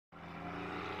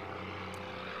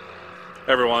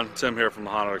Hey everyone, Tim here from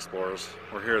the Honda Explorers.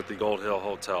 We're here at the Gold Hill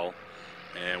Hotel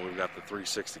and we've got the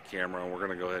 360 camera and we're going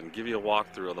to go ahead and give you a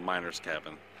walkthrough of the miner's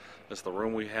cabin. This is the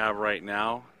room we have right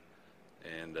now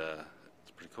and it's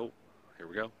pretty cool. Here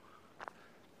we go.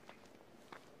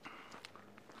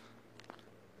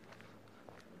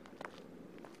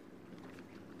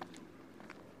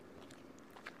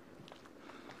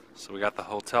 So we got the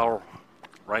hotel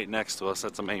right next to us,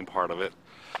 that's the main part of it.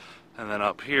 And then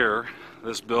up here,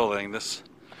 this building, this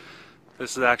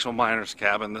is the actual miner's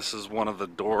cabin. This is one of the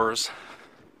doors,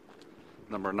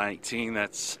 number 19.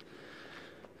 That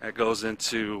goes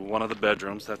into one of the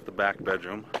bedrooms. That's the back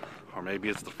bedroom, or maybe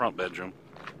it's the front bedroom.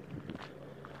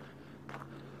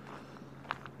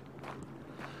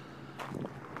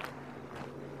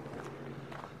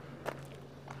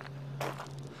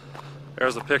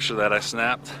 There's a picture that I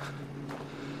snapped.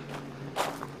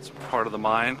 It's part of the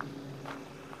mine.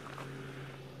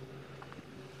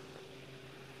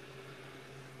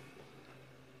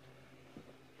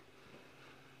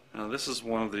 Now this is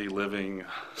one of the living,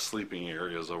 sleeping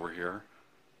areas over here.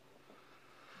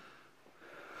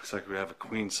 Looks like we have a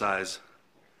queen size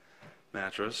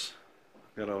mattress.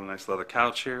 Got a nice leather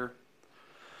couch here.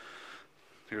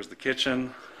 Here's the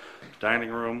kitchen, dining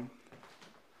room.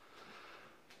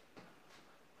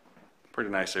 Pretty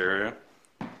nice area.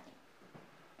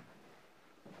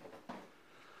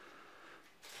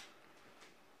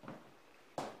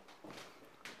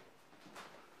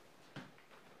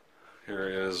 Here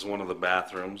is one of the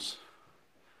bathrooms.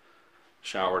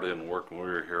 Shower didn't work when we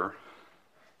were here.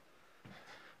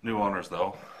 New owners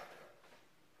though.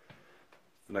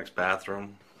 The next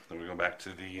bathroom. Then we go back to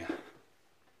the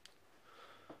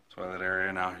toilet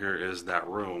area. Now here is that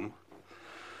room.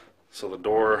 So the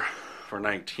door for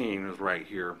 19 is right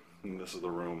here, and this is the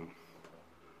room.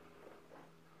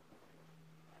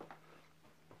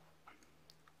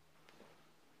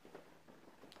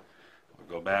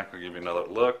 We'll go back, we'll give you another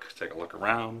look, take a look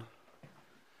around.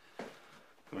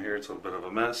 Come here, it's a bit of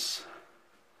a mess.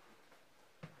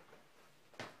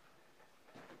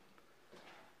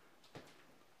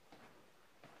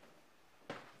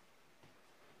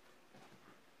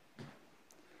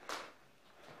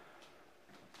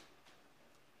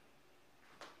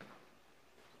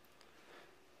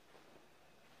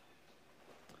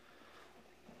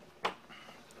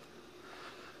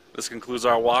 This concludes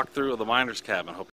our walkthrough of the miner's cabin. Hope